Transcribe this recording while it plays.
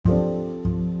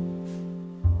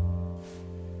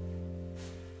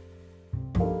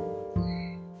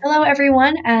Hello,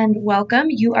 everyone, and welcome.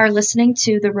 You are listening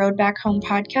to the Road Back Home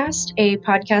podcast, a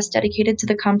podcast dedicated to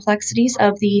the complexities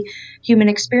of the human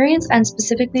experience and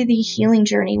specifically the healing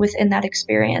journey within that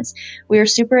experience. We are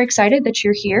super excited that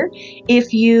you're here.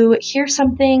 If you hear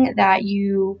something that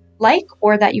you like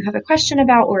or that you have a question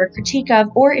about or a critique of,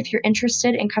 or if you're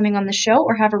interested in coming on the show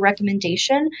or have a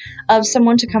recommendation of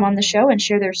someone to come on the show and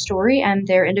share their story and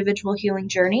their individual healing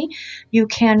journey, you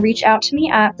can reach out to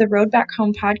me at the Road Back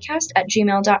Home podcast at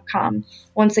gmail.com.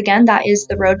 Once again, that is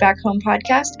the Road Back Home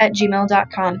podcast at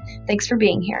gmail.com. Thanks for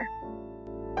being here.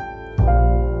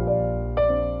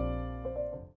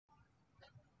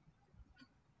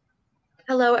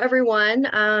 Hello, everyone.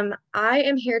 I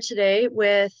am here today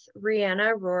with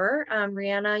Reanna Rohr.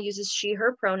 Reanna uses she,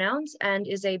 her pronouns and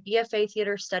is a BFA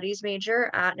Theater Studies major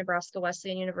at Nebraska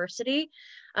Wesleyan University.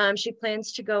 She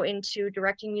plans to go into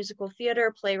directing musical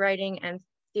theater, playwriting, and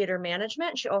theater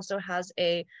management. She also has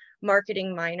a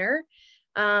marketing minor.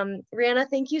 Reanna,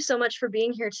 thank you so much for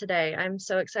being here today. I'm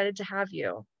so excited to have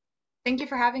you. Thank you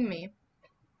for having me.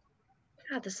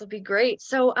 Yeah, this will be great.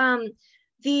 So,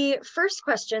 the first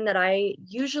question that I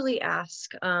usually ask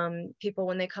people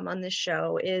when they come on this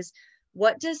show is,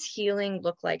 what does healing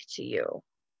look like to you?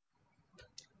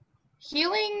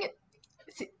 Healing,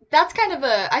 that's kind of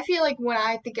I feel like when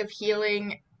I think of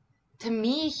healing, to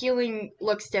me, healing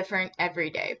looks different every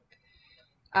day.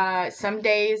 Some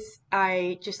days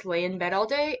I just lay in bed all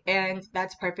day, and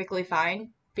that's perfectly fine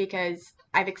because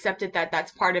I've accepted that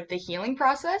that's part of the healing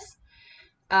process.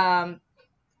 Um,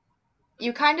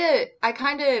 I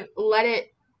kind of let it,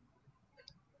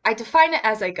 I define it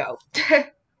as I go.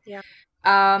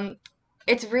 Yeah.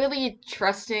 It's really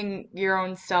trusting your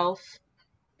own self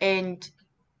and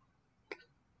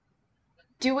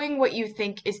doing what you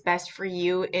think is best for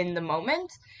you in the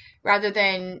moment rather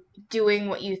than doing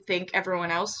what you think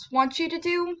everyone else wants you to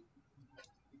do.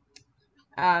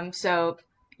 So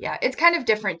yeah, it's kind of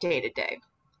different day to day.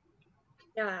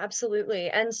 Yeah, absolutely.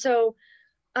 And so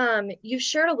you've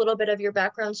shared a little bit of your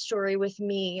background story with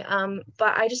me,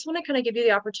 but I just want to kind of give you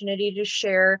the opportunity to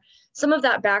share some of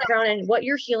that background and what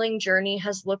your healing journey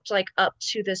has looked like up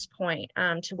to this point,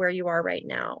 to where you are right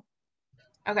now.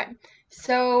 Okay,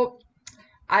 so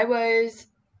I was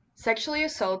sexually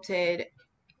assaulted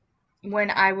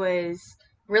when I was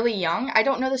really young. I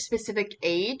don't know the specific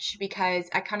age because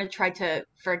I kind of tried to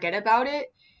forget about it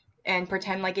and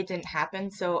pretend like it didn't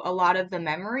happen. So a lot of the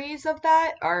memories of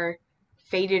that are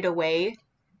faded away.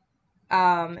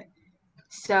 Um,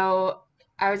 so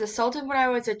I was assaulted when I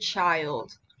was a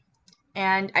child,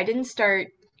 and I didn't start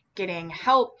getting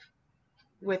help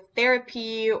with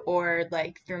therapy or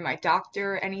like through my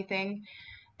doctor or anything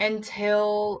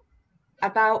until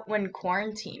about when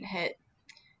quarantine hit,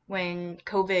 when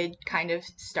COVID kind of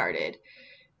started.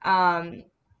 Um,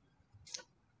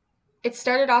 it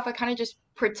started off, I kind of just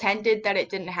pretended that it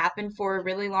didn't happen for a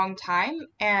really long time,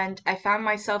 and I found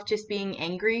myself just being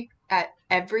angry at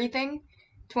everything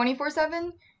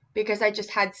 24/7 because I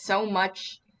just had so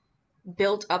much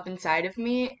built up inside of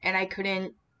me and I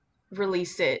couldn't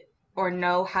release it or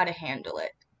know how to handle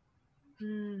it.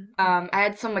 Mm. I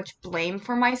had so much blame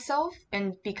for myself,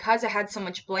 and because I had so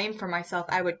much blame for myself,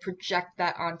 I would project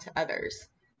that onto others.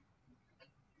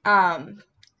 Um,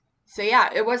 so yeah,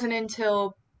 it wasn't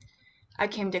until I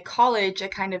came to college, I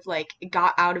kind of like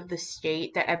got out of the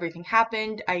state that everything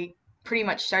happened. I pretty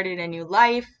much started a new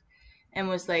life and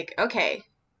was like, okay,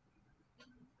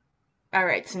 all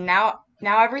right, so now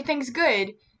everything's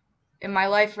good in my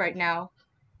life right now.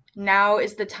 Now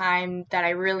is the time that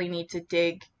I really need to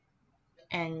dig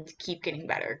and keep getting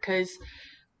better because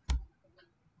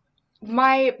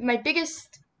my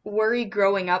biggest worry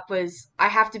growing up was I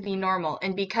have to be normal,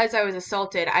 and because I was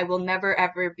assaulted, I will never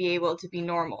ever be able to be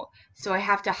normal. So I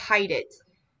have to hide it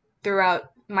throughout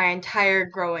my entire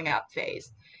growing up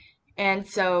phase. And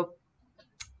so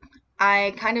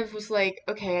I kind of was like,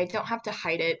 okay, I don't have to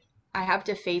hide it. I have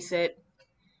to face it.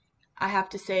 I have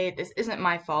to say this isn't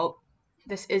my fault.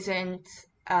 This isn't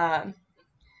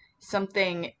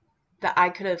something that I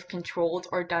could have controlled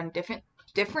or done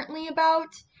differently about.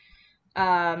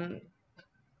 Um,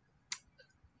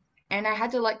 and I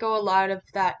had to let go a lot of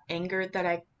that anger that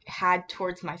I had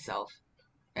towards myself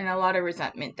and a lot of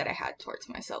resentment that I had towards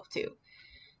myself too.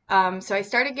 So I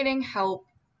started getting help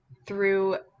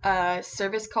through a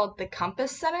service called the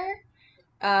Compass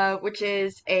Center, which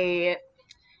is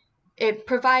it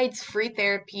provides free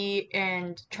therapy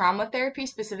and trauma therapy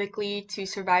specifically to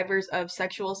survivors of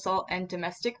sexual assault and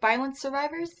domestic violence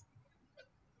survivors.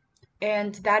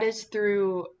 And that is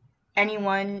through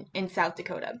anyone in South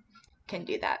Dakota can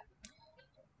do that.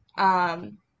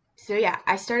 Um, So yeah,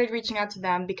 I started reaching out to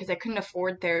them because I couldn't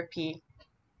afford therapy.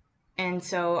 And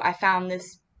so I found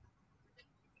this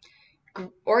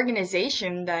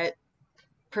organization that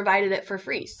provided it for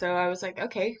free. So I was like,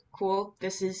 okay, cool.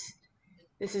 This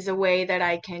is a way that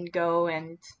I can go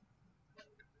and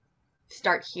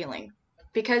start healing.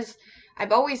 Because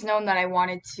I've always known that I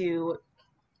wanted to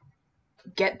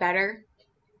get better,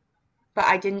 but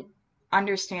I didn't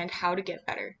understand how to get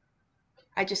better.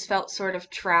 I just felt sort of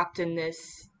trapped in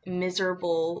this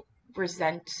miserable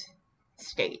resent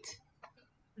state.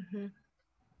 Hmm.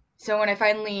 So when I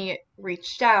finally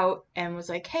reached out and was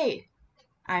like, hey,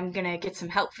 I'm gonna get some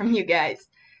help from you guys,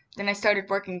 then I started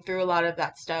working through a lot of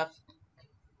that stuff.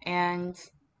 And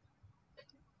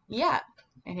yeah,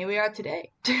 and here we are today.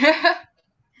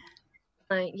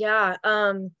 Yeah,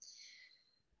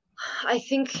 I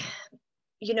think,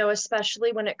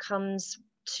 especially when it comes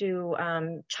to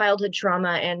childhood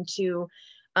trauma and to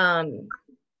um,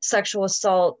 sexual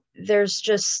assault,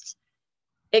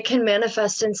 it can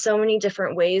manifest in so many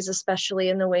different ways, especially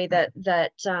in the way that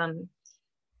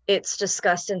it's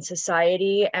discussed in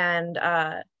society. And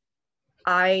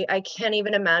I can't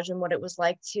even imagine what it was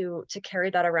like to carry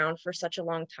that around for such a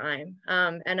long time.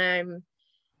 And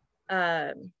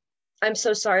uh, I'm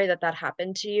so sorry that that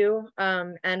happened to you.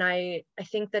 And I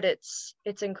think that it's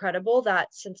incredible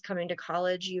that since coming to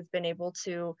college, you've been able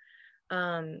to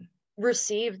um,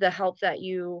 receive the help that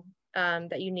you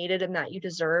needed and that you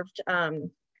deserved.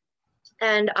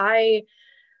 And I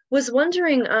was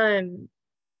wondering,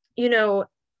 you know,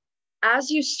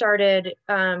 as you started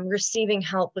receiving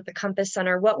help with the Compass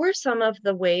Center, what were some of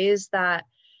the ways that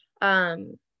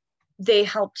um, they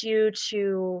helped you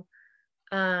to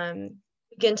um,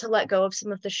 begin to let go of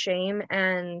some of the shame?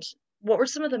 And what were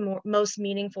some of the most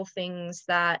meaningful things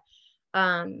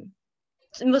um,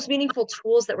 most meaningful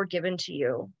tools that were given to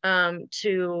you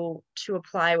to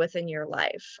apply within your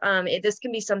life? This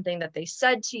can be something that they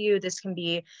said to you. This can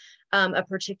be a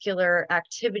particular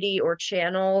activity or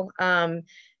channel.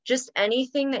 Just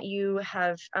anything that you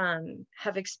have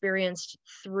experienced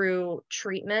through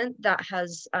treatment that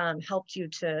has helped you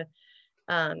to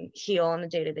heal on a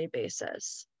day-to-day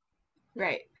basis.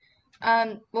 Right.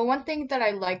 Well, one thing that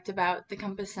I liked about the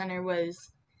Compass Center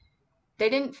was they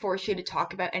didn't force you to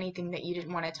talk about anything that you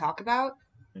didn't want to talk about.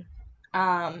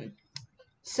 Um,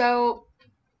 so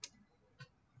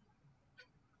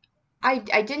I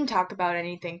didn't talk about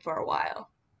anything for a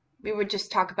while. We would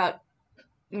just talk about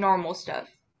normal stuff,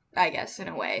 I guess, in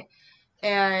a way.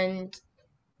 And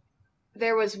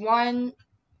there was one,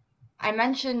 I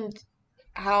mentioned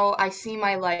how I see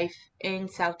my life in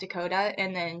South Dakota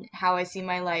and then how I see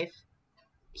my life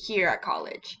here at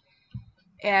college.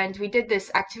 And we did this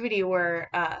activity where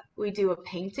we do a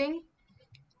painting,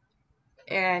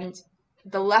 and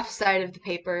the left side of the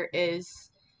paper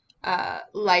is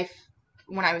life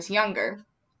when I was younger,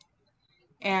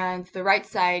 and the right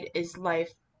side is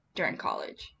life during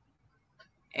college.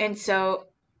 And so,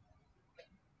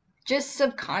 just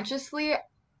subconsciously,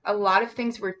 a lot of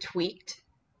things were tweaked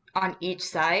on each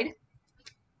side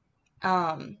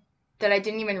um, that I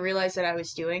didn't even realize that I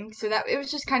was doing. So that it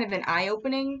was just kind of an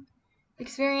eye-opening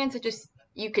experience. It just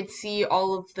you could see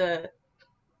all of the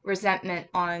resentment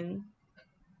on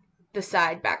the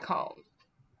side back home.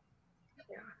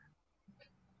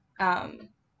 Um,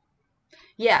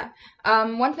 yeah.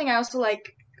 One thing I also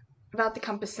like about the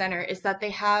Compass Center is that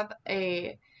they have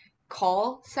a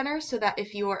call center so that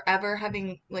if you are ever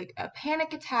having like a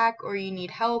panic attack or you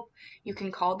need help, you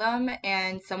can call them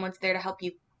and someone's there to help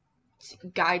you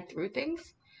guide through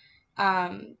things.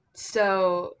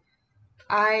 So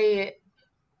I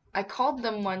I called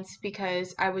them once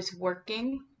because I was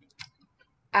working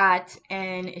at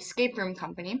an escape room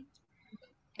company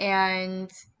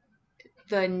and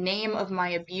the name of my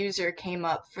abuser came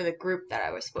up for the group that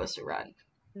I was supposed to run.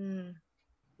 Mm,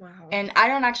 wow. And I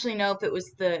don't actually know if it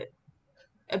was the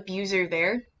abuser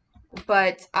there,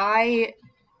 but I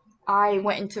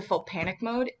went into full panic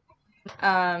mode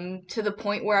to the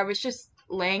point where I was just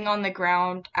laying on the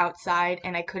ground outside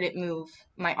and I couldn't move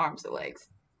my arms or legs.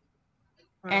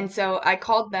 Wow. And so I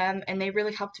called them and they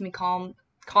really helped me calm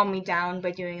me down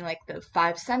by doing like the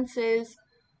five senses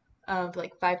of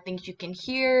like five things you can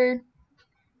hear,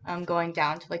 going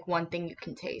down to like one thing you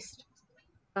can taste.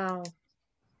 Wow.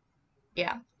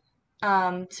 Yeah.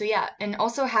 So yeah, and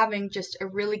also having just a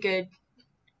really good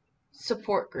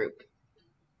support group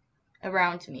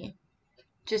around me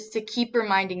just to keep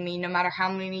reminding me, no matter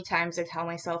how many times I tell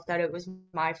myself that it was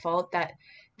my fault, that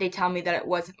they tell me that it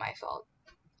wasn't my fault.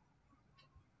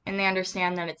 And they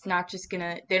understand that it's not just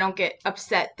gonna, they don't get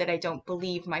upset that I don't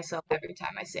believe myself every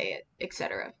time I say it,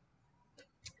 etc.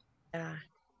 Yeah.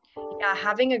 Yeah,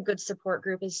 having a good support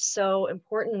group is so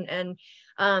important. And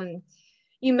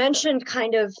you mentioned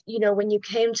kind of, when you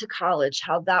came to college,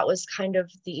 how that was kind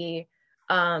of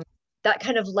that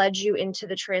kind of led you into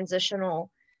the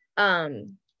transitional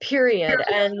period.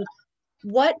 And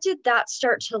what did that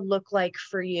start to look like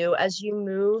for you as you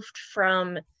moved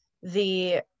from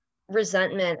the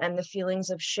resentment and the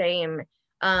feelings of shame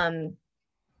um,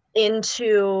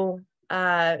 into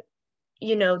the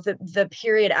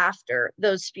period after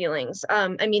those feelings?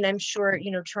 I mean, I'm sure,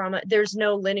 trauma, there's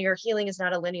no linear, healing is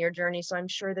not a linear journey, so I'm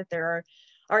sure that there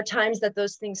are times that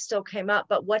those things still came up.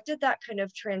 But what did that kind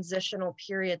of transitional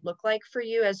period look like for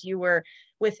you as you were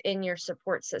within your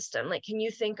support system? Like, can you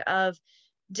think of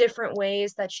different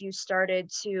ways that you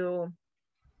started to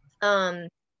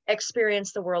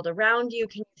experience the world around you?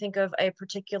 Can you think of a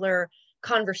particular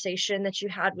conversation that you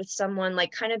had with someone,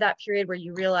 like kind of that period where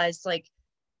you realized, like,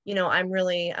 I'm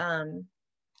really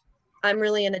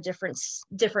in a different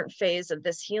phase of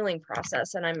this healing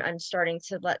process, and I'm starting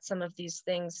to let some of these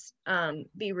things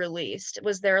be released?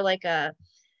 Was there like a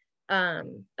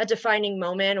defining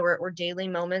moment or daily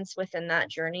moments within that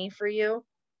journey for you?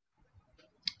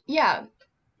 Yeah.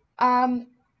 Um,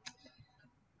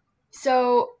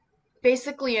 so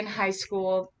basically in high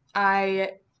school, so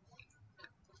I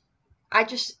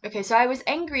was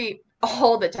angry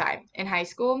all the time in high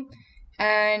school,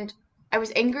 and I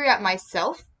was angry at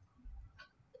myself.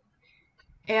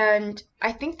 And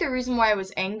I think the reason why I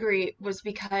was angry was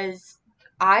because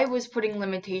I was putting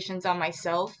limitations on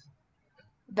myself,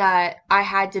 that I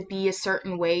had to be a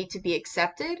certain way to be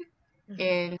accepted Mm-hmm.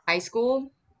 in high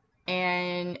school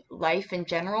and life in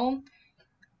general.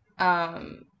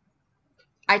 Um,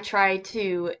 I try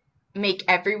to make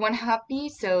everyone happy,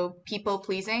 so people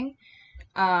pleasing,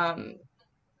 um,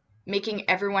 making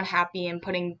everyone happy and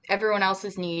putting everyone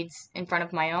else's needs in front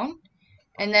of my own.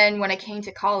 And then when I came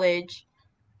to college,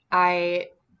 I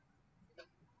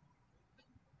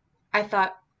I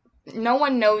thought, no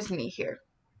one knows me here.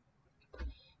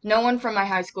 No one from my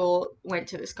high school went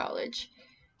to this college.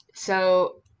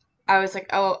 So I was like,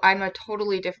 oh, I'm a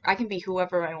totally different, I can be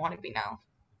whoever I want to be now.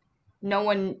 No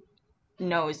one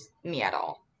knows me at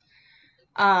all.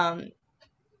 Um,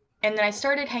 and then I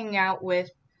started hanging out with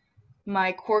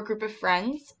my core group of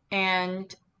friends,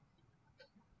 and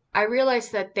I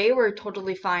realized that they were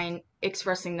totally fine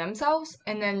expressing themselves.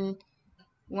 And then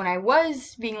when I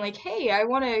was being like, hey, I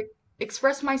want to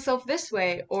express myself this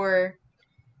way, or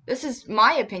this is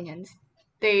my opinions,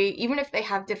 they, even if they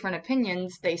have different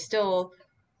opinions, they still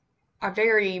are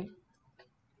very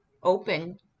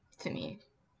open to me.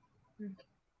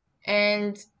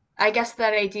 And I guess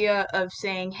that idea of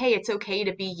saying, hey, it's okay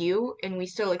to be you and we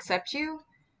still accept you,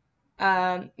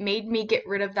 made me get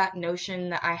rid of that notion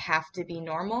that I have to be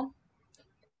normal,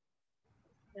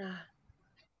 Yeah.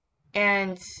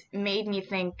 and made me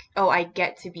think, oh, I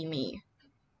get to be me.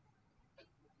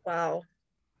 Wow.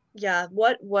 Yeah,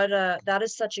 that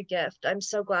is such a gift. I'm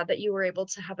so glad that you were able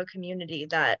to have a community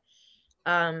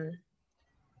um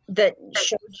that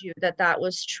showed you that that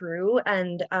was true.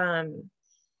 And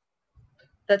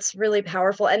that's really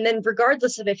powerful. And then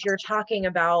regardless of if you're talking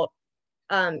about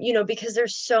because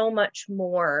there's so much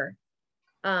more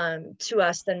to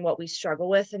us than what we struggle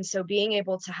with. And so being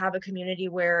able to have a community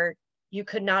where you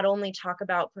could not only talk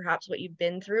about perhaps what you've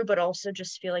been through, but also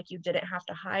just feel like you didn't have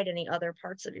to hide any other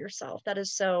parts of yourself. That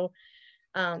is so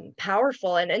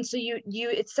powerful. And so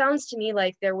it sounds to me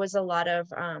like there was a lot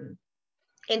of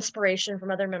inspiration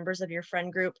from other members of your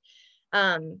friend group,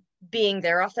 um, being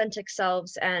their authentic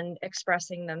selves and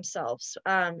expressing themselves.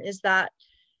 Is that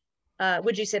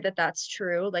would you say that that's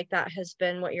true? Like that has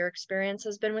been what your experience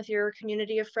has been with your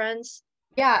community of friends?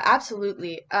 Yeah,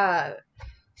 absolutely.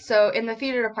 So in the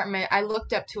theater department, I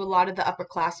looked up to a lot of the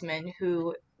upperclassmen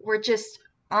who were just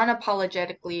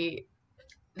unapologetically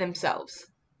themselves.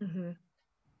 Mm-hmm.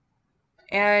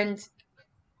 And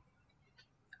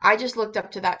I just looked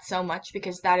up to that so much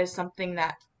because that is something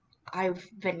that I've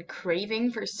been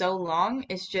craving for so long.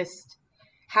 Is just,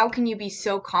 how can you be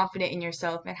so confident in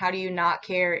yourself, and how do you not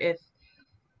care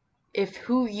if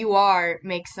who you are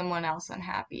makes someone else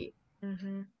unhappy?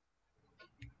 Mm-hmm.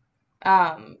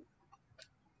 Um,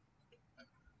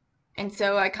 and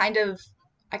so I kind of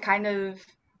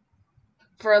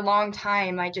for a long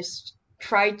time I just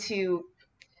tried to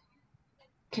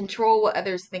control what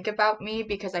others think about me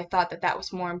because I thought that that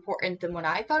was more important than what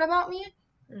I thought about me.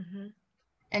 Mm-hmm.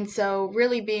 And so,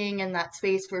 really being in that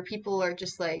space where people are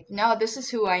just like, no, this is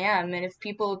who I am. And if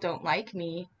people don't like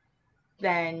me,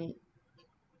 then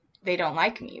they don't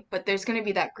like me. But there's going to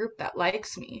be that group that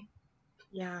likes me.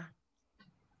 Yeah.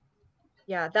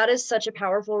 Yeah, that is such a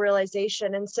powerful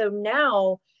realization. And so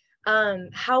now,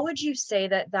 How would you say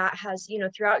that that has,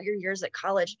 throughout your years at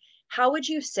college, how would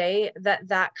you say that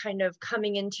that kind of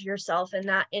coming into yourself and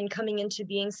that in coming into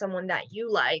being someone that you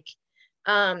like,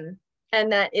 um, and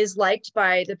that is liked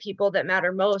by the people that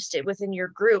matter most within your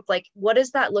group, like what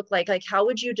does that look like? Like how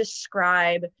would you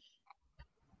describe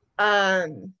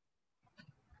um,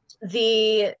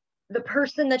 the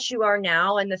person that you are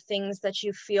now and the things that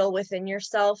you feel within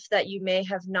yourself that you may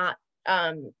have not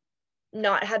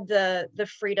had the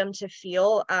freedom to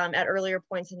feel at earlier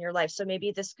points in your life? So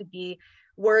maybe this could be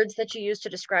words that you use to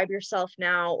describe yourself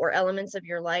now or elements of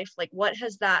your life. Like what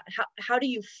has that, how do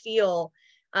you feel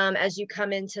as you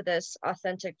come into this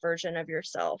authentic version of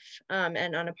yourself and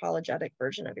unapologetic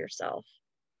version of yourself?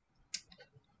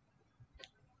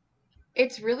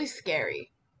 It's really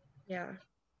scary. Yeah.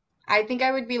 I think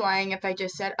I would be lying if I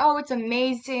just said, "Oh, it's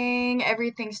amazing,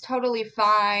 everything's totally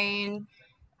fine."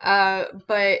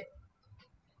 But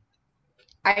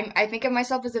I think of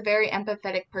myself as a very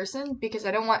empathetic person because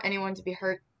I don't want anyone to be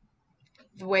hurt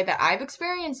the way that I've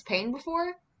experienced pain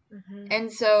before. Mm-hmm.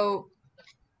 And so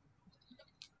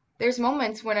there's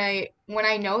moments when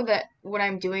I know that what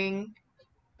I'm doing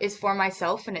is for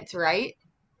myself and it's right,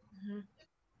 Mm-hmm.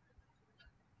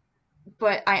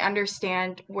 but I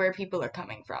understand where people are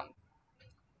coming from.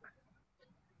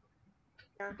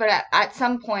 Yeah. But at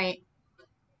some point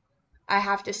I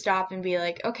have to stop and be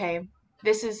like, okay,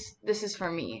 this is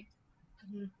for me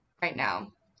Mm-hmm. right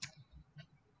now.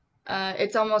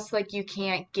 It's almost like you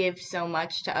can't give so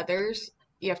much to others.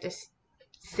 You have to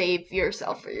save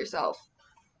yourself for yourself.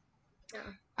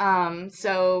 Yeah.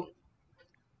 So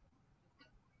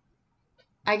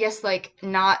I guess like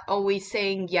not always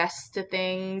saying yes to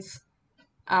things.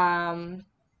 Um,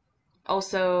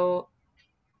 Also,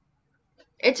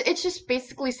 it's just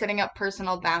basically setting up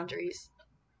personal boundaries,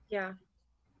 Yeah.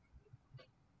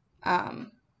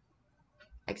 um,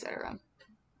 etc.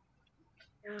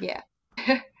 Yeah.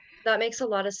 Yeah. That makes a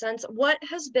lot of sense. What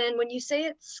has been, when you say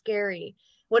it's scary,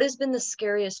 what has been the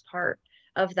scariest part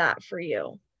of that for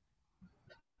you?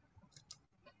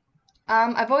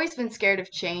 I've always been scared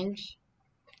of change.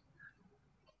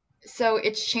 So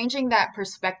it's changing that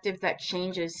perspective that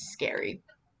change is scary.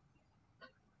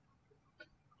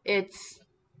 It's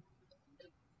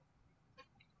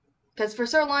because for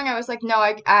so long I was like,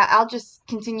 no, I'll just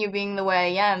continue being the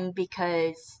way I am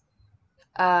because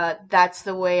that's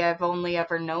the way I've only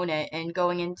ever known it. And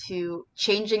going into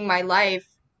changing my life,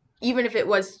 even if it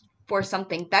was for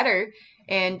something better,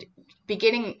 and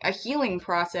beginning a healing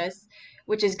process,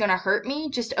 which is gonna hurt me,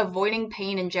 just avoiding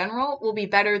pain in general will be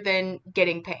better than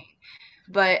getting pain.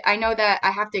 But I know that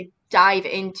I have to dive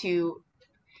into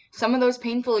some of those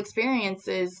painful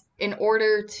experiences in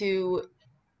order to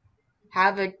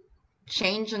have a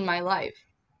change in my life.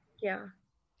 Yeah.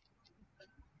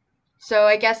 So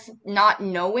I guess not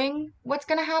knowing what's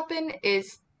going to happen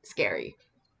is scary.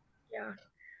 Yeah.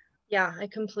 Yeah, I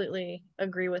completely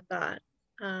agree with that.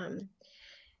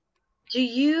 Do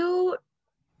you,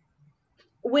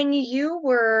 when you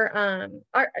were,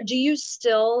 do you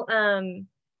still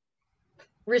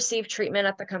receive treatment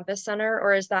at the Compass Center,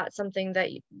 or is that something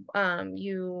that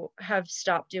you have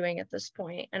stopped doing at this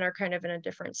point and are kind of in a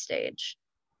different stage?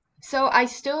 So I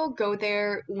still go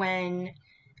there when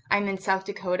I'm in South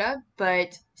Dakota,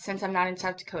 but since I'm not in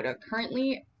South Dakota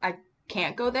currently, I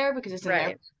can't go there because it's in their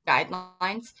Right.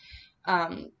 guidelines.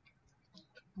 Um,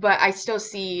 but I still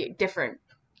see different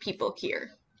people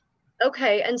here.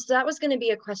 Okay, and so that was going to be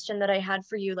a question that I had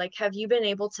for you. Like, have you been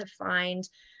able to find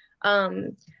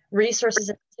um, resources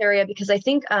in this area? Because I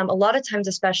think a lot of times,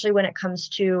 especially when it comes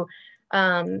to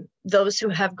those who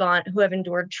have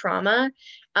endured trauma,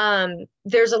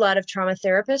 there's a lot of trauma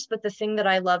therapists. But the thing that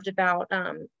I loved about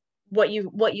what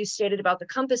you stated about the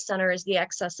Compass Center is the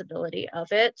accessibility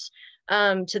of it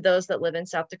to those that live in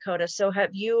South Dakota. So,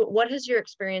 what has your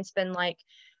experience been like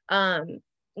um,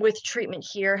 with treatment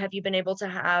here? Have you been able to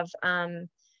have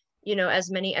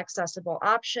as many accessible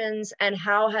options, and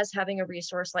how has having a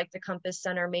resource like the Compass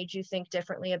Center made you think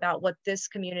differently about what this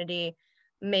community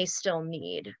may still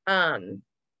need?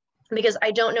 Because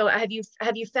I don't know, have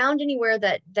you found anywhere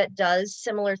that does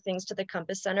similar things to the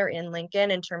Compass Center in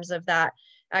Lincoln in terms of that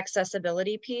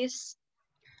accessibility piece?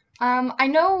 I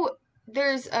know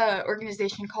there's a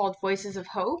organization called Voices of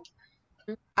Hope.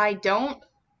 I don't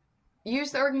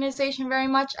use the organization very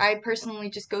much. I personally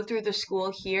just go through the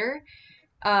school here.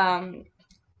 Um,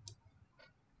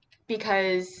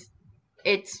 because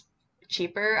it's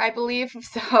cheaper, I believe.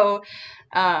 So,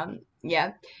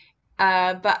 yeah.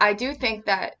 But I do think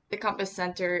that the Compass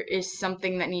Center is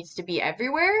something that needs to be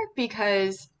everywhere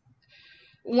because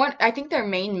I think their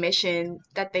main mission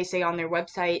that they say on their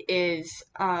website is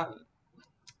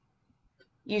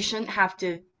you shouldn't have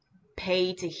to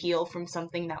pay to heal from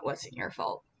something that wasn't your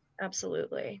fault.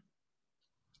 Absolutely.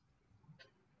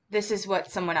 This is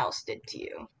what someone else did to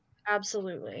you.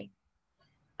 Absolutely.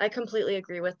 I completely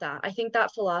agree with that. I think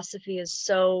that philosophy is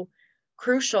so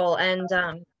crucial. And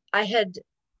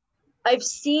I've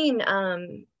seen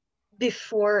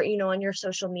before, on your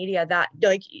social media that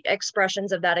like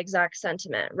expressions of that exact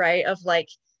sentiment, right? Of like,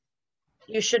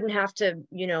 you shouldn't have to,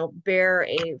 bear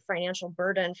a financial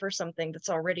burden for something that's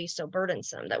already so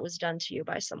burdensome that was done to you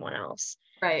by someone else.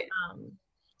 Right. Um,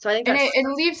 so I think And that's,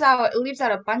 it leaves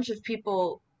out a bunch of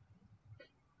people.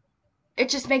 It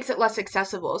just makes it less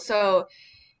accessible. So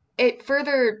it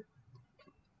further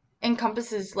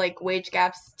encompasses like wage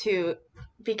gaps too,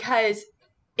 because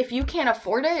if you can't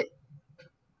afford it,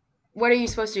 what are you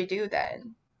supposed to do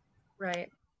then? right.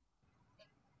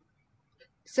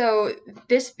 So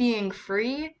this being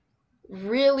free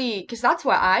really, because that's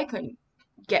why I couldn't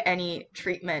get any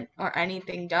treatment or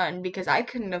anything done because I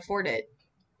couldn't afford it.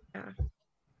 Yeah.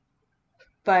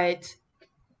 But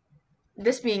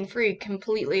this being free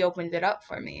completely opened it up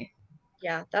for me.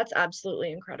 Yeah, that's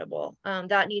absolutely incredible.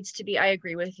 That needs to be, I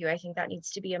agree with you. I think that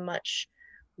needs to be a much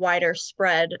wider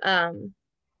spread.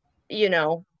 You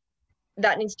know,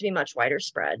 that needs to be much wider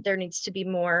spread. There needs to be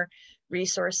more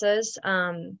resources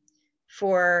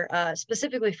for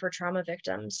specifically for trauma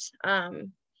victims,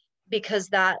 because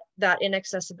that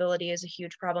inaccessibility is a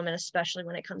huge problem, and especially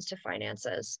when it comes to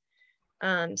finances.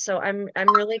 So I'm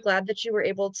really glad that you were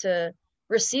able to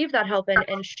receive that help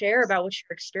and share about what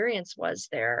your experience was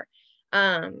there.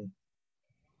 Um,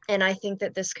 and I think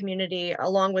that this community,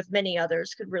 along with many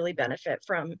others, could really benefit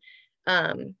from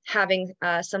having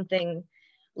something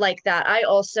like that. I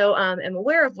also am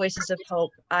aware of Voices of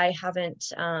Hope. I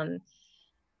haven't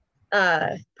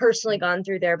personally gone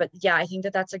through there, but yeah, I think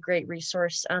that that's a great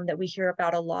resource that we hear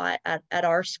about a lot at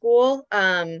our school.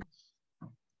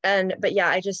 But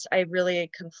yeah, I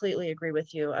really completely agree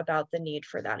with you about the need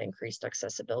for that increased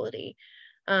accessibility.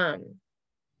 Um,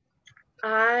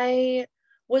 I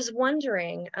was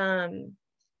wondering,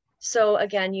 so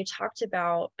again, you talked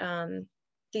about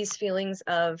these feelings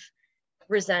of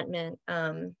resentment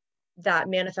that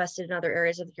manifested in other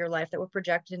areas of your life, that were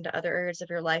projected into other areas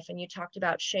of your life, and you talked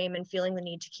about shame and feeling the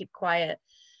need to keep quiet.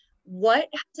 What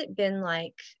has it been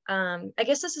like? I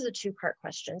guess this is a two-part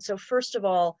question. So first of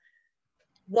all,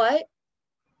 what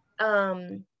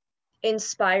um,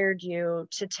 inspired you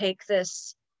to take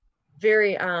this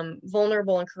very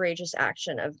vulnerable and courageous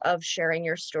action of sharing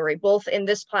your story, both in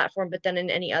this platform, but then in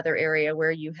any other area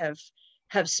where you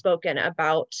have spoken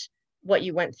about what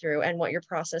you went through and what your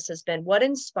process has been? What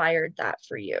inspired that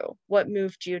for you? What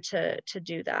moved you to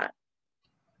do that?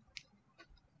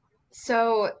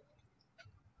 So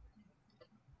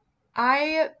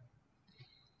I,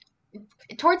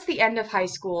 towards the end of high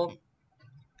school,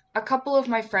 a couple of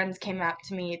my friends came out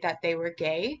to me that they were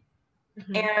gay,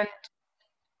 Mm-hmm. and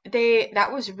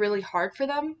that was really hard for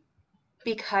them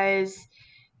because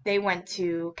they went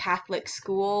to Catholic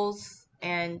schools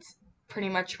and pretty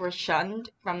much were shunned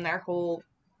from their whole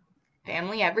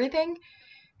family, everything.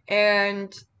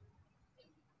 And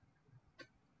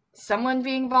someone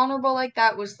being vulnerable like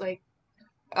that was like,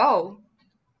 oh,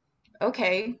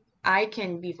 okay, I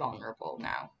can be vulnerable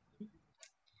now.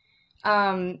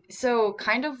 So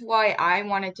kind of why I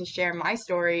wanted to share my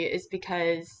story is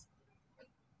because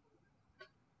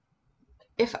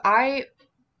if I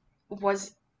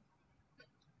was,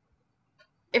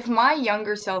 if my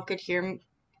younger self could hear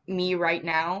me right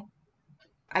now,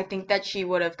 I think that she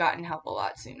would have gotten help a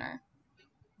lot sooner.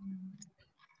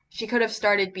 She could have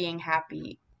started being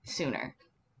happy sooner.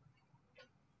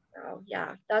 Oh,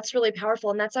 yeah, that's really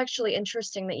powerful. And that's actually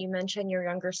interesting that you mention your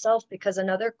younger self, because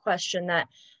another question that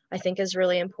I think is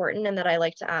really important and that I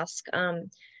like to ask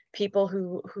people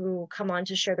who come on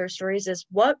to share their stories is,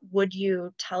 what would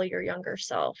you tell your younger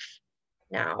self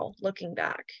now, looking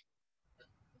back?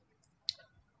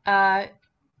 Uh,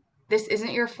 this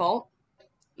isn't your fault.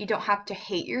 You don't have to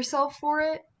hate yourself for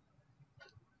it.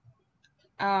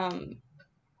 Um,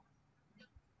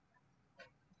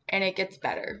 and it gets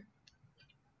better.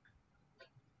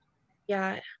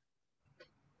 Yeah,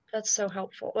 that's so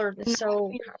helpful, or Not so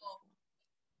feel,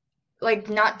 like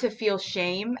not to feel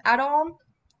shame at all.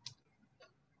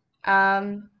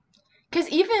 Because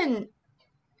even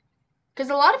because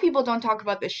a lot of people don't talk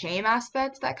about the shame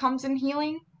aspect that comes in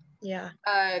healing. yeah,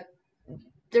 Uh,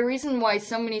 the reason why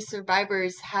so many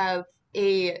survivors have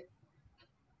a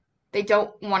they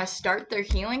don't want to start their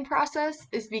healing process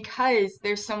is because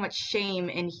there's so much shame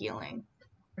in healing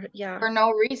yeah, for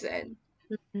no reason.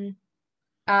 Mhm.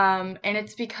 And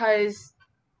it's because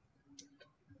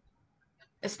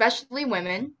especially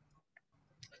women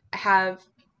have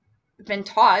been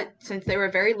taught since they were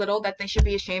very little that they should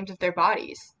be ashamed of their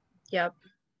bodies. Yep.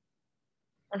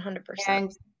 100%.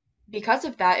 And because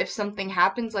of that, if something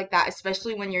happens like that,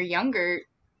 especially when you're younger,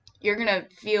 you're gonna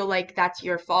feel like that's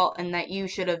your fault and that you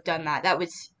should have done that. That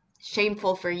was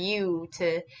shameful for you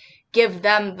to give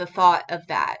them the thought of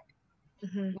that.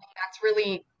 Hmm. That's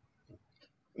really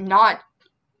not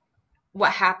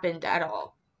what happened at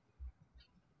all.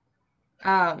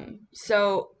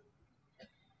 So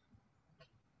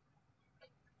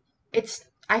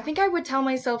I think I would tell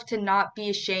myself to not be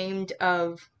ashamed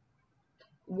of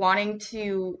wanting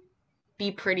to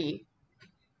be pretty.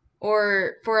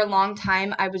 Or for a long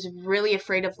time, I was really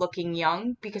afraid of looking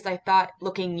young because I thought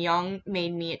looking young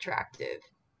made me attractive.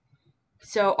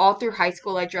 So all through high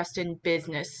school, I dressed in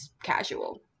business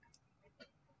casual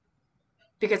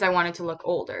because I wanted to look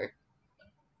older.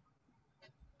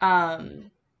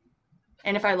 Um,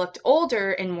 and if I looked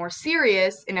older and more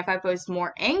serious, and if I was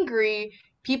more angry,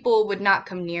 people would not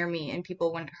come near me and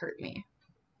people wouldn't hurt me.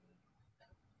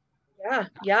 Yeah,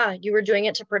 yeah, you were doing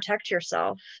it to protect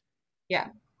yourself. Yeah.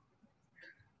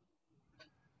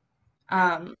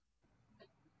 Yeah. Um,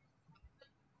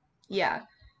 yeah.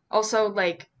 Also,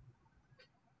 like,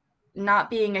 not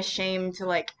being ashamed to,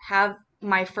 like, have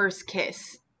my first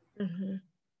kiss Hmm.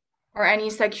 or any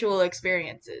sexual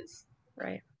experiences.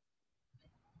 Right.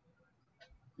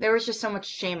 There was just so much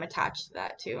shame attached to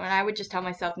that, too. And I would just tell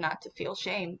myself not to feel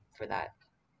shame for that.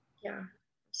 Yeah,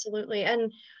 absolutely.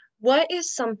 And what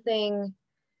is something,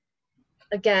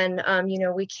 again,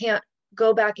 we can't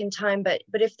go back in time, but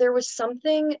if there was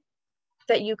something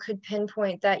that you could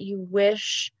pinpoint that you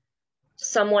wish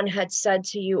someone had said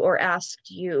to you or asked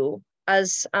you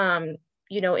as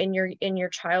in your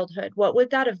childhood, what would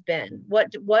that have been?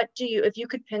 What do you, if you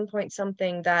could pinpoint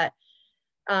something that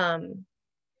um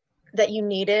that you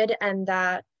needed and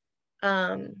that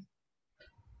um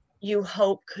you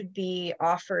hope could be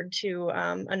offered to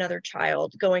another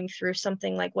child going through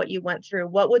something like what you went through,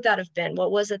 what would that have been?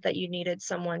 What was it that you needed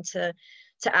someone to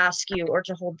ask you or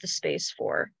to hold the space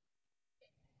for?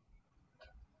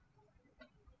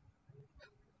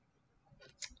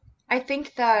 I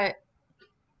think that,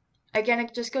 again,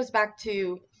 it just goes back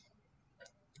to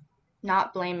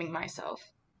not blaming myself.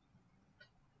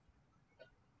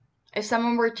 If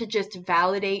someone were to just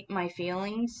validate my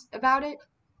feelings about it,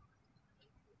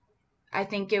 I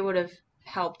think it would have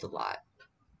helped a lot.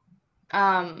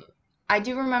 Um, I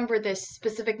do remember this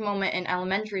specific moment in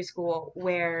elementary school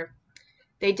where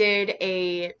they did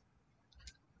a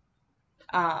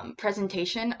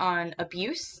presentation on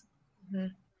abuse.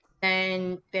 Mhm.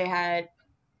 And they had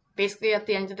basically at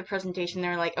the end of the presentation,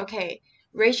 they're like, okay,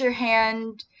 raise your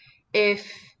hand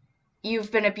if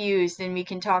you've been abused and we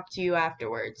can talk to you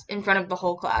afterwards in front of the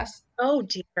whole class. Oh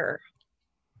dear.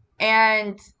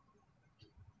 And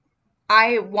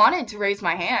I wanted to raise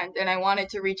my hand and I wanted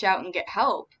to reach out and get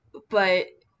help, but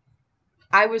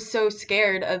I was so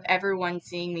scared of everyone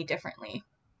seeing me differently.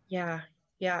 Yeah,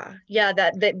 yeah.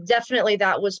 That definitely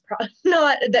that was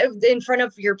not that in front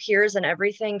of your peers and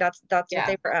everything. That's what Yeah.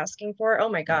 they were asking for. Oh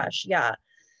my gosh, yeah.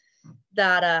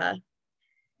 That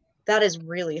that is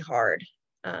really hard.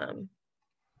 Um,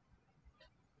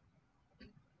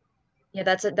 yeah,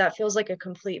 that feels like a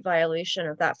complete violation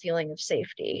of that feeling of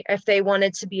safety. If they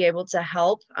wanted to be able to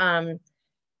help,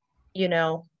 you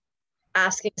know,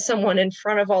 asking someone in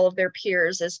front of all of their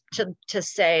peers is to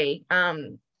say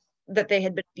that they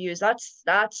had been abused. That's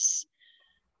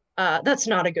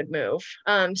not a good move.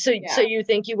 So Yeah. you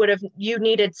think you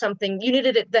needed something, you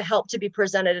needed the help to be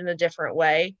presented in a different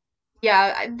way.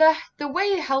 Yeah, the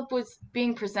way help was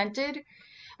being presented.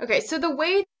 Okay, so the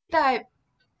way that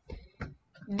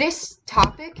this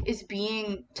topic is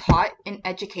being taught in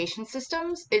education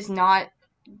systems is not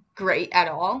great at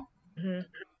all. Hmm.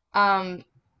 Um,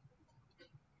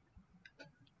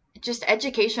 just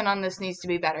education on this needs to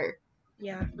be better.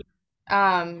 Yeah,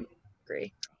 Um,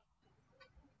 agree.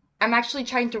 I'm actually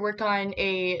trying to work on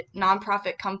a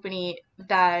nonprofit company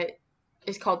that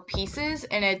is called Pieces,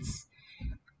 and it's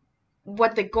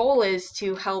what the goal is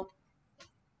to help.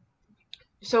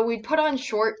 So we'd put on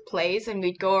short plays and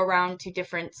we'd go around to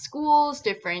different schools,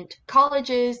 different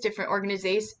colleges, different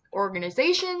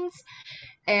organizations,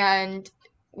 and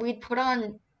we'd put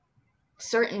on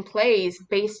certain plays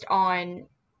based on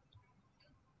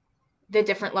the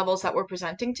different levels that we're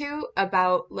presenting to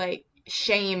about like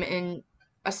shame and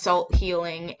assault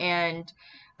healing and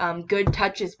good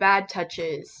touches, bad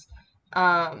touches,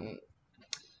 um,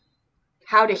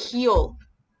 how to heal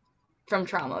from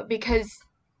trauma. Because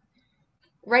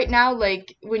right now,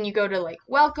 like when you go to like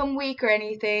Welcome Week or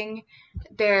anything,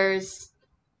 there's,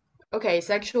 okay,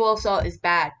 sexual assault is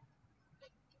bad.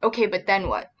 Okay, but then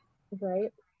what?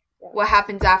 Right. Yeah. What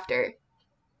happens after?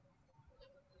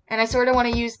 And I sort of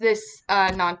want to use this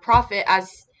nonprofit as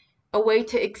a way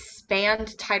to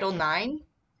expand Title IX,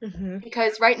 Mm-hmm.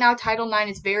 because right now Title IX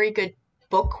is very good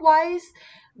book wise,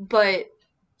 but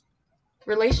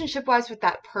relationship wise with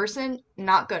that person,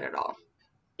 not good at all.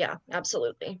 Yeah,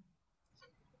 absolutely.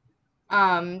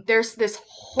 There's this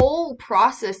whole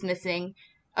process missing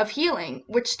of healing,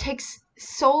 which takes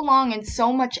so long and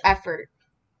so much effort.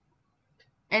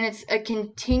 And it's a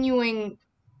continuing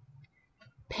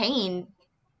pain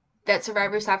that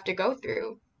survivors have to go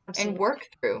through and Absolutely. work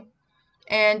through.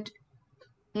 And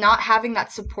not having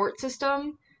that support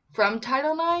system from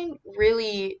Title IX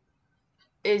really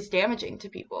is damaging to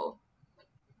people.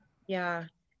 Yeah.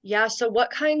 Yeah. So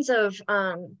what kinds of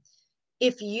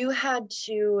if you had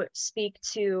to speak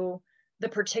to the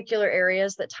particular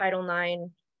areas that Title IX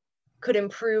could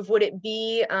improve, would it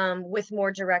be with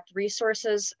more direct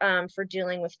resources for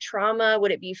dealing with trauma?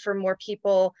 Would it be for more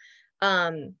people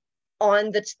um,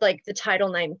 on the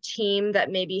Title IX team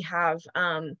that maybe have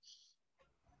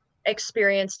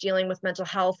experience dealing with mental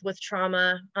health, with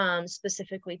trauma,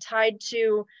 specifically tied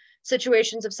to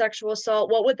situations of sexual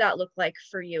assault? What would that look like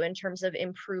for you in terms of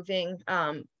improving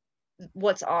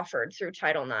what's offered through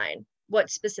Title IX? What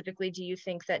specifically do you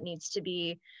think that needs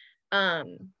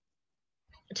um,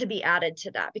 to be added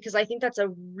to that? Because I think that's a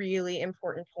really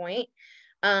important point.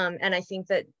 And I think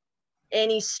that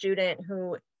any student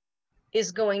who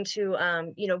is going to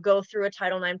go through a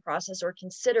Title IX process or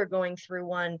consider going through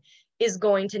one is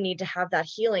going to need to have that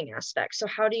healing aspect. So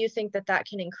how do you think that that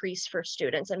can increase for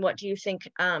students, and what do you think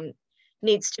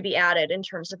needs to be added in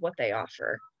terms of what they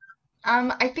offer?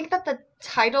 I think that the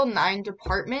Title IX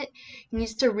department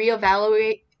needs to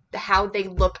reevaluate how they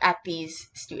look at these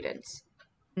students.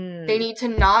 They Mm, need to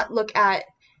not look at,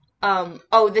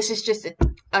 oh, this is just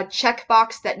a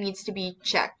checkbox that needs to be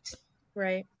checked.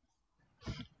 right.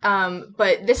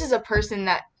 But this is a person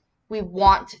that we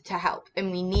want to help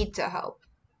and we need to help.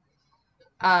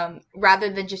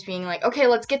 Rather than just being like, okay,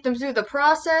 let's get them through the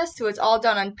process so it's all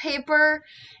done on paper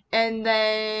and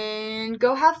then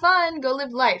go have fun, go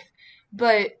live life.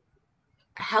 But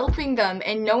helping them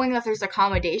and knowing that there's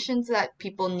accommodations that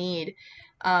people need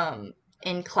um,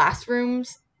 in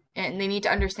classrooms, and they need to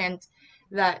understand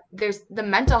that there's the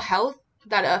mental health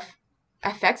that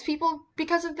affects people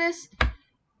because of this.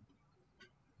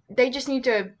 They just need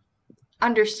to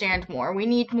understand more. We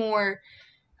need more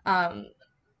um,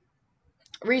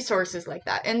 resources like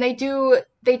that, and they do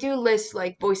list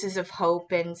like Voices of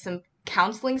Hope and some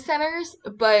counseling centers,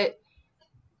 but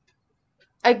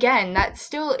again, that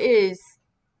still is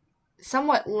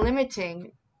somewhat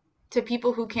limiting to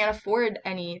people who can't afford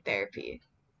any therapy.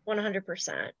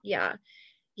 100%. Yeah.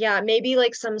 Yeah, maybe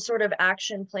like some sort of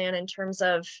action plan in terms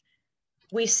of,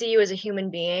 we see you as a human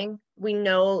being. We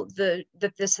know that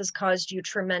this has caused you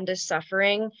tremendous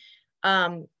suffering.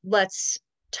 Let's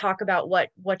talk about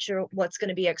what's going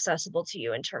to be accessible to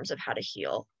you in terms of how to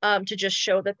heal. To just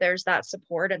show that there's that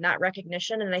support and that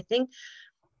recognition. And I think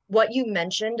what you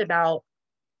mentioned about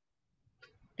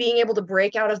being able to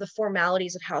break out of the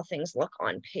formalities of how things look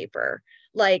on paper.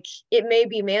 Like, it may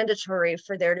be mandatory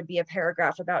for there to be a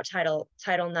paragraph about Title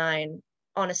IX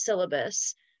on a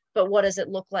syllabus, but what does it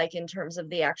look like in terms of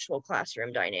the actual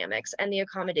classroom dynamics and the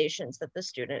accommodations that the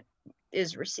student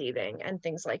is receiving and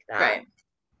things like that? Right.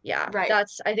 Yeah, Right.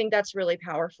 I think that's really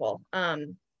powerful.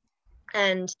 And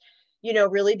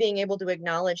really being able to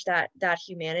acknowledge that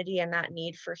humanity and that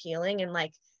need for healing, and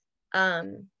like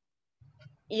um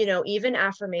even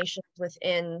affirmations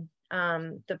within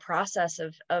the process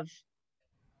of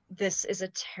this is a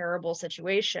terrible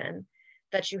situation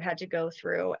that you had to go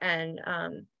through, and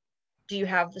do you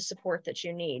have the support that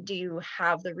you need? Do you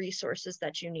have the resources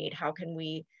that you need? How can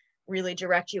we really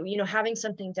direct you? Having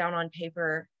something down on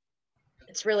paper,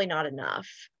 it's really not enough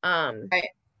Right.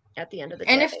 at the end of the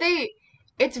And day.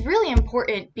 it's really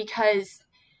important because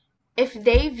if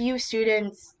they view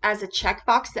students as a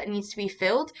checkbox that needs to be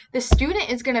filled, the student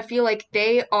is going to feel like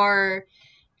they are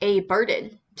a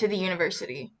burden to the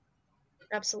university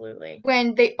Absolutely.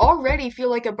 when they already feel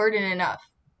like a burden enough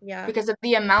Yeah, because of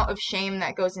the amount of shame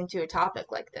that goes into a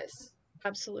topic like this.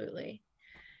 absolutely.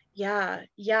 Yeah,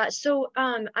 yeah. So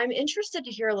I'm interested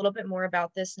to hear a little bit more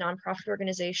about this nonprofit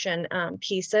organization,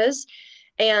 Pieces,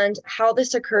 and how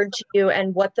this occurred to you,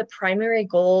 and what the primary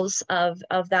goals of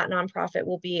that nonprofit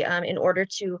will be in order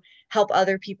to help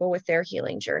other people with their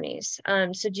healing journeys.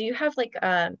 So do you have like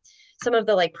some of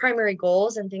the like primary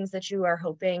goals and things that you are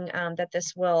hoping that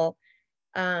this will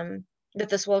that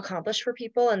this will accomplish for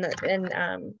people, and that,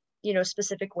 and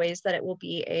specific ways that it will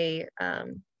be a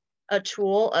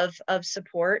tool of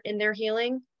support in their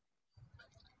healing.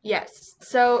 Yes.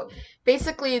 So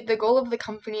basically, the goal of the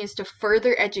company is to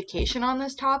further education on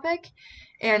this topic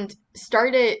and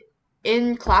start it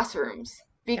in classrooms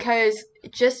because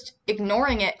just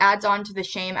ignoring it adds on to the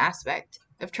shame aspect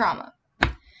of trauma.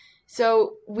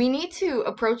 So we need to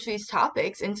approach these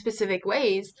topics in specific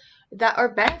ways that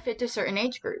are benefit to certain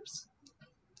age groups.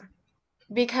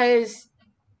 Because,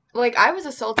 like, I was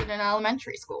assaulted in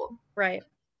elementary school. Right.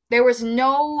 There was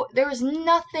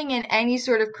nothing in any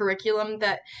sort of curriculum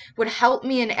that would help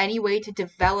me in any way to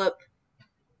develop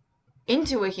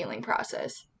into a healing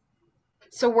process.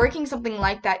 So working something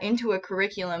like that into a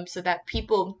curriculum so that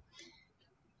people,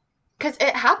 because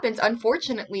it happens,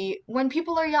 unfortunately, when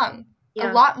people are young, a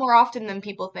Yeah. lot more often than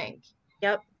people think.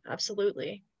 Yep.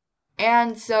 Absolutely.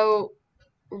 And so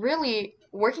really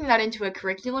working that into a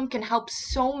curriculum can help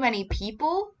so many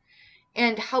people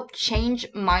and help change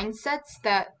mindsets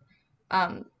that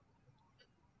um,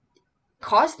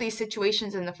 cause these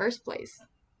situations in the first place.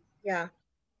 Yeah.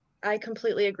 I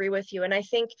completely agree with you. And I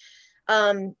think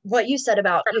what you said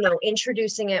about,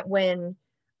 introducing it when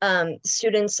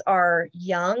students are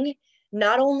young,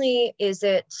 not only is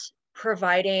it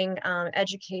providing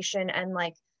education and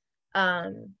like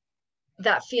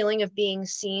that feeling of being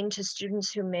seen to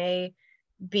students who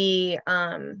be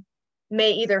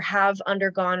may either have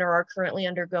undergone or are currently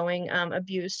undergoing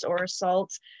abuse or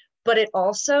assault, but it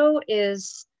also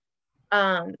is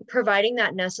providing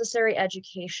that necessary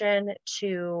education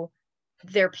to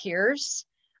their peers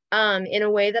in a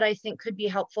way that I think could be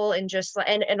helpful in just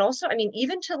and also, I mean,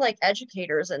 even to like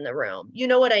educators in the room, you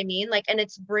know what I mean? Like, and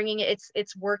it's bringing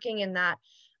it's working in that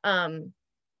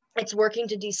it's working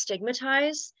to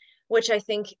destigmatize, which I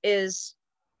think is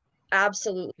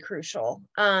absolutely crucial.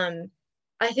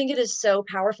 I think it is so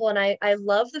powerful, and I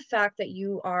love the fact that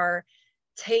you are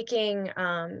taking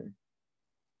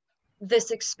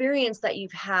this experience that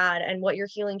you've had and what your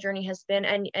healing journey has been,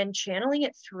 and channeling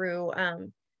it through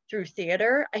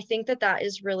theater. I think that that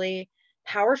is really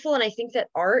powerful, and I think that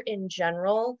art in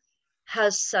general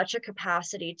has such a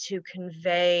capacity to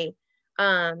convey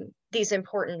these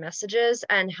important messages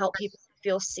and help people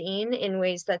feel seen in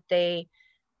ways that they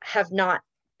have not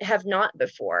have not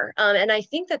before. And I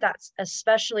think that that's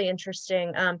especially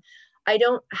interesting. I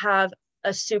don't have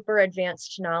a super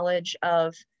advanced knowledge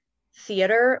of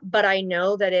theater, but I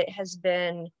know that it has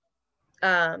been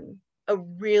a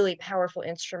really powerful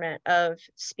instrument of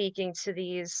speaking to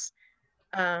these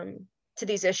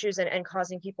issues, and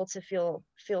causing people to feel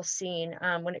seen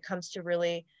when it comes to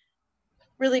really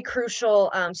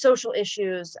crucial social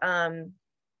issues.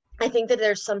 I think that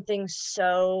there's something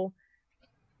so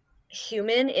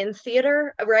human in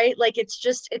theater, right? Like it's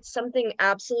something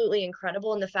absolutely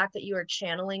incredible, and the fact that you are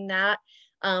channeling that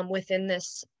within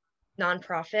this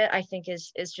nonprofit, I think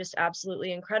is just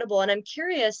absolutely incredible. And I'm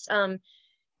curious,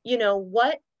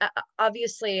 what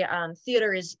obviously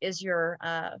theater is your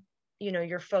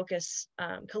your focus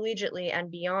collegiately and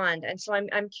beyond, and so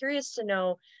I'm curious to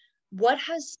know what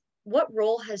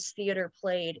role has theater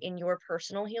played in your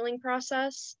personal healing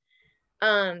process,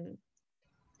 um,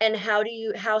 and how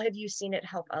have you seen it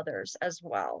help others as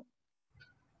well?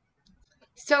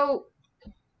 So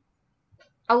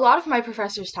a lot of my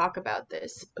professors talk about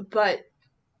this, but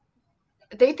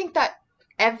they think that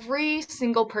every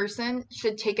single person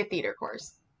should take a theater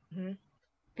course Mm-hmm.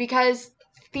 because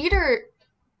theater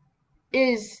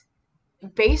is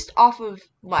based off of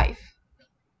life.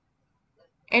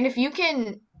 And if you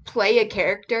can play a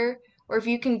character or if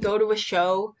you can go to a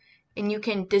show and you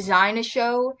can design a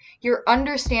show, you're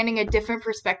understanding a different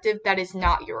perspective that is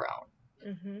not your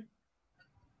own. Mm-hmm.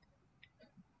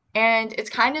 And it's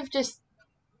kind of just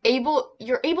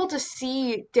you're able to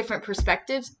see different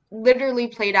perspectives literally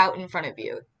played out in front of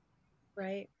you.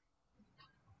 Right.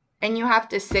 And you have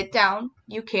to sit down,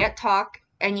 you can't talk,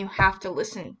 and you have to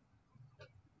listen.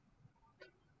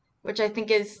 Which I think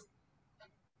is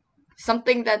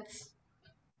something that's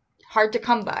hard to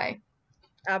come by.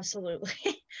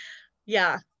 Absolutely.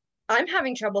 Yeah. I'm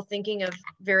having trouble thinking of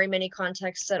very many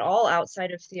contexts at all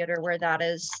outside of theater where that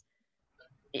is,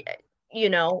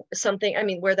 something, I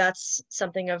mean, where that's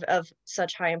something of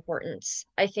such high importance.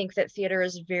 I think that theater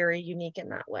is very unique in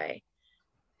that way.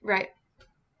 Right.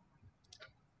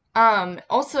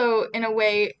 Also, in a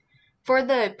way, for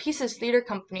the Pieces Theater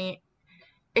Company,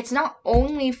 it's not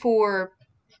only for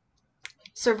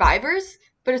survivors,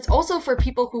 but it's also for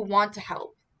people who want to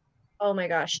help. Oh my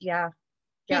gosh, yeah.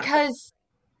 Yeah.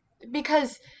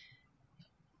 Because,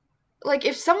 like,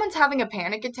 if someone's having a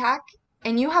panic attack,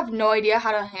 and you have no idea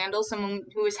how to handle someone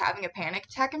who is having a panic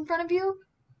attack in front of you,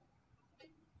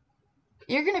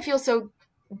 you're going to feel so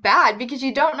bad because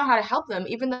you don't know how to help them,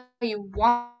 even though you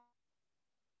want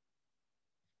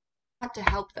to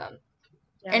help them.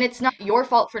 Yeah. And it's not your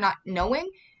fault for not knowing.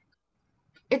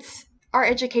 It's our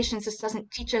education just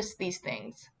doesn't teach us these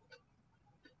things.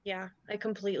 Yeah, I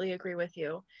completely agree with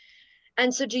you.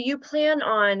 And so do you plan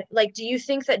on, like, do you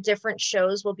think that different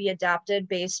shows will be adapted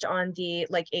based on the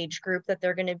like age group that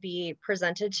they're going to be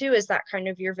presented to? Is that kind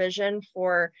of your vision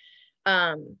for,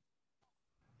 um,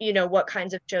 what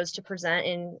kinds of shows to present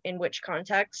in which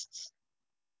contexts?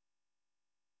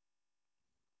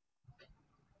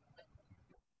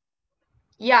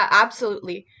 Yeah,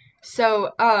 absolutely.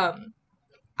 So,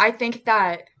 I think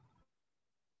that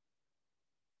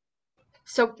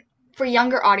so for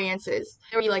younger audiences,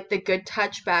 there will be like the good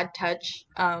touch, bad touch.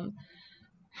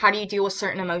 How do you deal with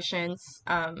certain emotions,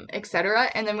 etc.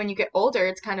 And then when you get older,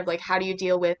 it's kind of like how do you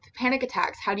deal with panic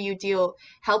attacks? How do you deal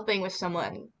helping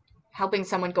someone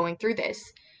going through this?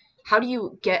 How do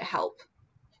you get help?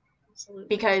 Absolutely.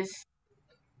 Because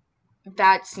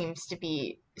that seems to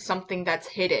be something that's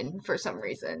hidden for some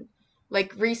reason.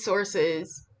 Like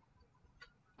resources,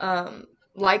 um,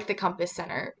 like the Compass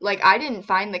Center. Like I didn't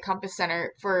find the Compass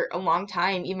Center for a long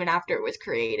time, even after it was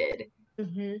created.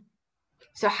 Hmm.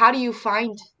 So how do you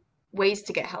find ways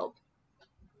to get help?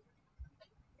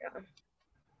 Yeah.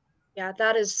 Yeah,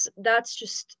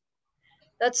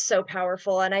 that's so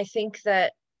powerful. And I think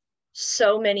that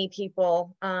so many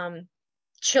people,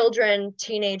 children,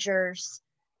 teenagers,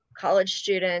 college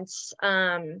students,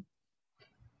 are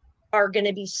going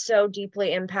to be so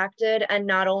deeply impacted and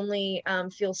not only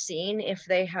feel seen if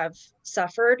they have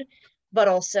suffered, but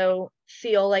also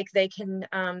feel like they can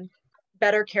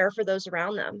better care for those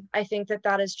around them. I think that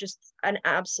that is just an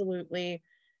absolutely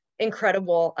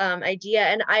incredible idea.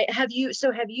 And have you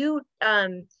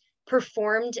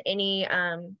performed any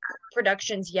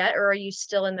productions yet, or are you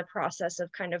still in the process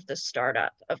of kind of the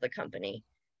startup of the company?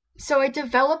 So I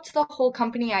developed the whole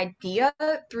company idea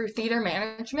through theater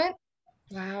management,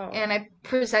 Wow. and I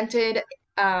presented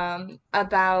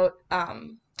about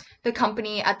the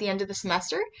company at the end of the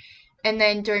semester. And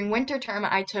then during winter term,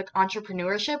 I took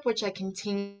entrepreneurship, which I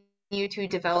continue to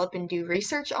develop and do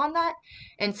research on that.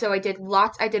 And so I did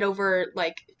over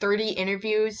like 30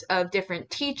 interviews of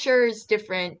different teachers,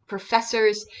 different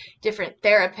professors, different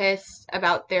therapists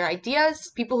about their ideas,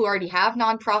 people who already have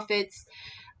nonprofits.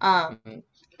 Um,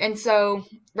 and so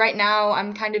right now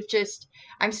I'm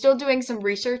still doing some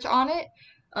research on it,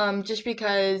 just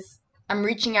because I'm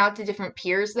reaching out to different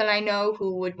peers that I know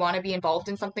who would want to be involved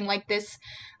in something like this.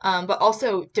 But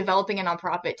also developing a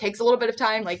nonprofit takes a little bit of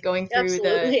time, like going through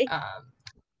Absolutely.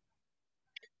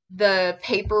 the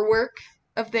paperwork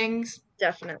of things.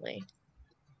 Definitely.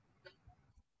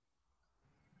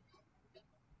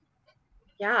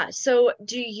 Yeah. So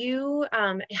do you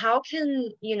how can,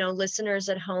 listeners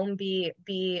at home be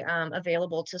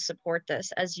available to support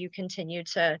this as you continue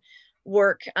to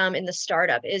work in the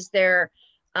startup? Is there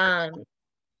um,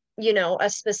 a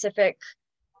specific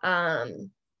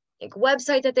um like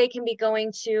website that they can be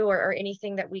going to, or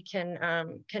anything that we can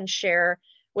share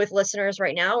with listeners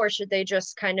right now, or should they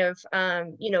just kind of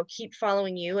keep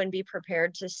following you and be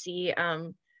prepared to see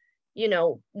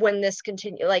when this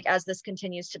continue like as this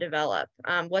continues to develop,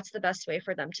 what's the best way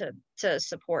for them to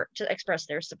express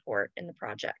their support in the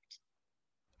project?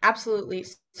 Absolutely.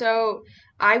 So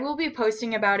I will be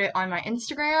posting about it on my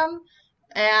Instagram,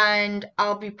 and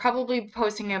I'll be probably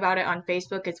posting about it on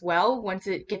Facebook as well once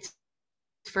it gets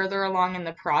further along in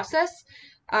the process.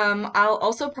 I'll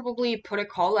also probably put a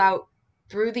call out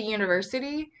through the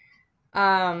university,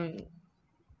 um,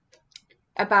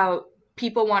 about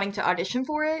people wanting to audition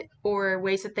for it or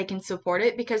ways that they can support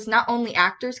it, because not only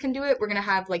actors can do it. We're gonna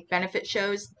have like benefit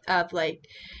shows of like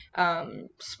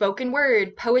spoken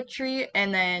word, poetry,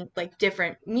 and then like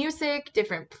different music,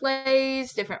 different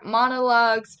plays, different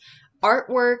monologues,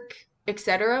 artwork,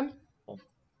 etc.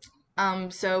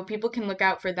 So people can look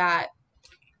out for that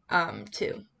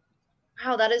too.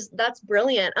 Wow, that's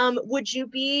brilliant. Would you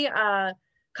be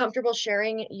comfortable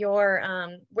sharing your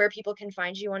where people can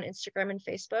find you on Instagram and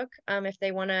Facebook, if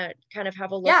they want to kind of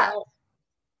have a look Yeah. out?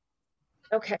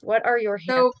 Okay, what are your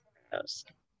So handles?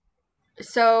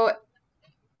 so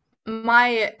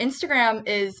my Instagram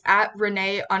is at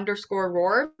Renee underscore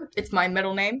roar. It's my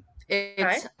middle name. Okay,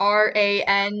 It's RANAE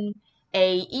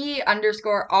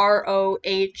underscore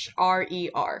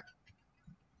ROHRER.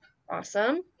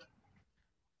 awesome.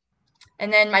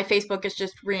 And then my Facebook is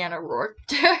just Reanna Roar.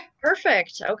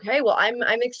 Perfect. Okay. Well,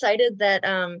 I'm excited that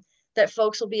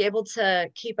folks will be able to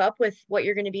keep up with what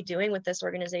you're going to be doing with this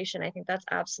organization. I think that's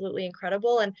absolutely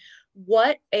incredible. And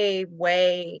what a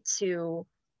way to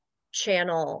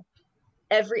channel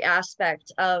every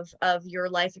aspect of your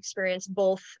life experience,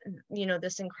 both, you know,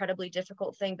 this incredibly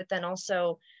difficult thing, but then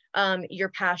also your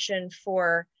passion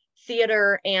for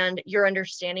theater and your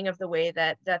understanding of the way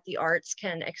that the arts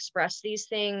can express these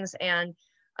things, and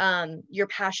your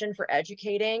passion for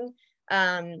educating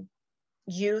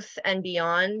youth and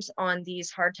beyond on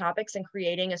these hard topics, and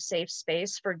creating a safe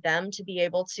space for them to be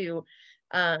able to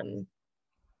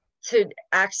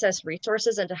access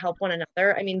resources and to help one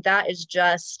another. I mean, that is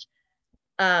just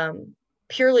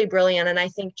purely brilliant. And I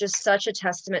think just such a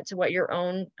testament to what your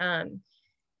own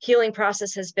healing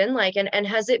process has been like. And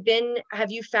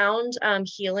have you found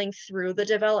healing through the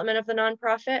development of the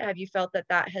nonprofit? Have you felt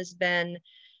that has been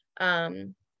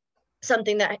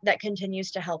something that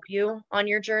continues to help you on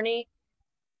your journey?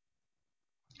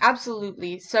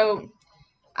 Absolutely. So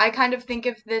I kind of think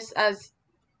of this as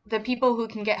the people who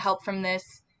can get help from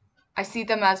this. I see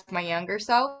them as my younger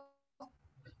self.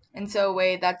 And so a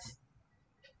way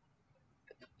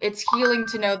it's healing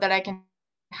to know that I can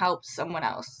help someone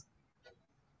else.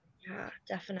 Yeah,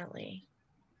 definitely.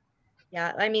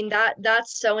 Yeah, I mean,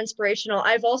 that's so inspirational.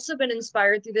 I've also been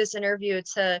inspired through this interview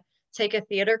to take a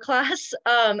theater class.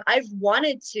 I've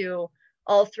wanted to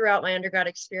all throughout my undergrad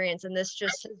experience, and this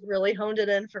just has really honed it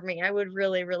in for me. I would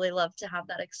really, really love to have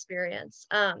that experience.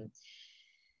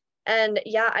 And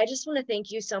yeah, I just want to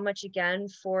thank you so much again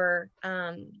for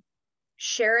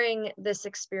sharing this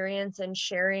experience and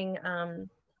sharing,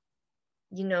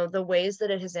 you know, the ways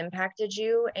that it has impacted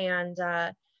you. And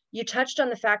you touched on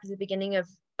the fact at the beginning of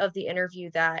the interview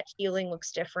that healing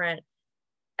looks different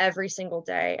every single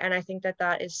day. And I think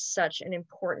that is such an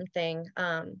important thing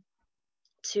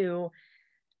to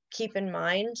keep in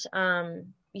mind,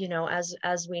 you know,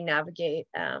 as we navigate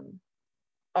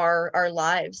our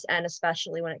lives, and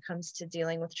especially when it comes to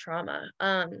dealing with trauma.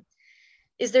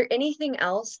 Is there anything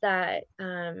else that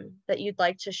you'd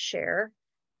like to share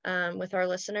with our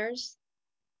listeners?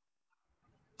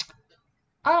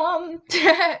 uh,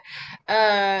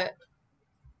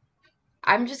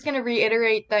 I'm just gonna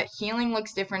reiterate that healing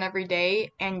looks different every day,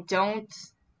 and don't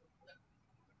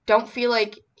feel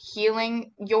like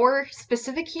your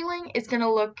specific healing is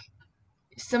gonna look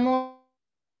similar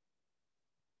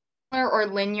or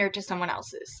linear to someone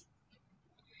else's.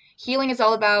 Healing is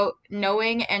all about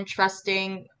knowing and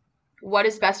trusting what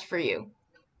is best for you.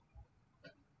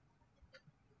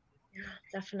 Yeah,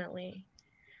 definitely.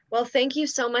 Well, thank you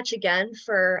so much again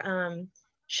for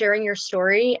sharing your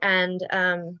story and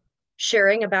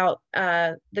sharing about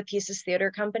the Pieces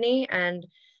Theater Company. And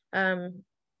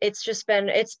it's been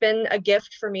a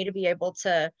gift for me to be able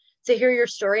to hear your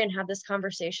story and have this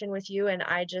conversation with you. And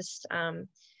I just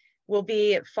will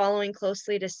be following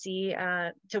closely to see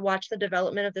to watch the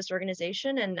development of this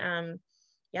organization. And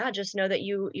yeah, just know that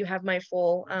you have my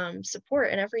full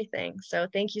support and everything. So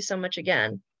thank you so much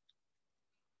again.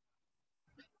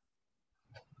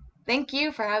 Thank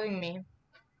you for having me.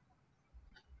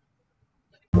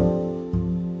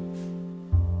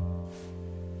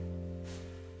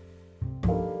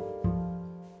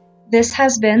 This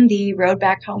has been the Road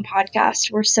Back Home podcast.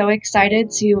 We're so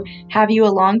excited to have you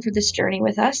along for this journey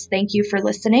with us. Thank you for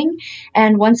listening.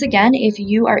 And once again, if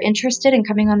you are interested in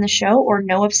coming on the show or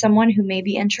know of someone who may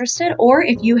be interested, or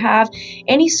if you have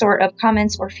any sort of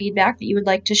comments or feedback that you would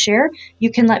like to share, you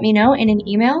can let me know in an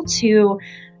email to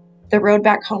the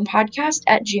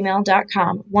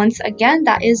roadbackhomepodcast@gmail.com. Once again,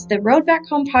 that is the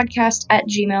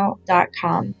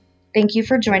roadbackhomepodcast@gmail.com. Thank you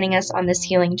for joining us on this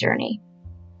healing journey.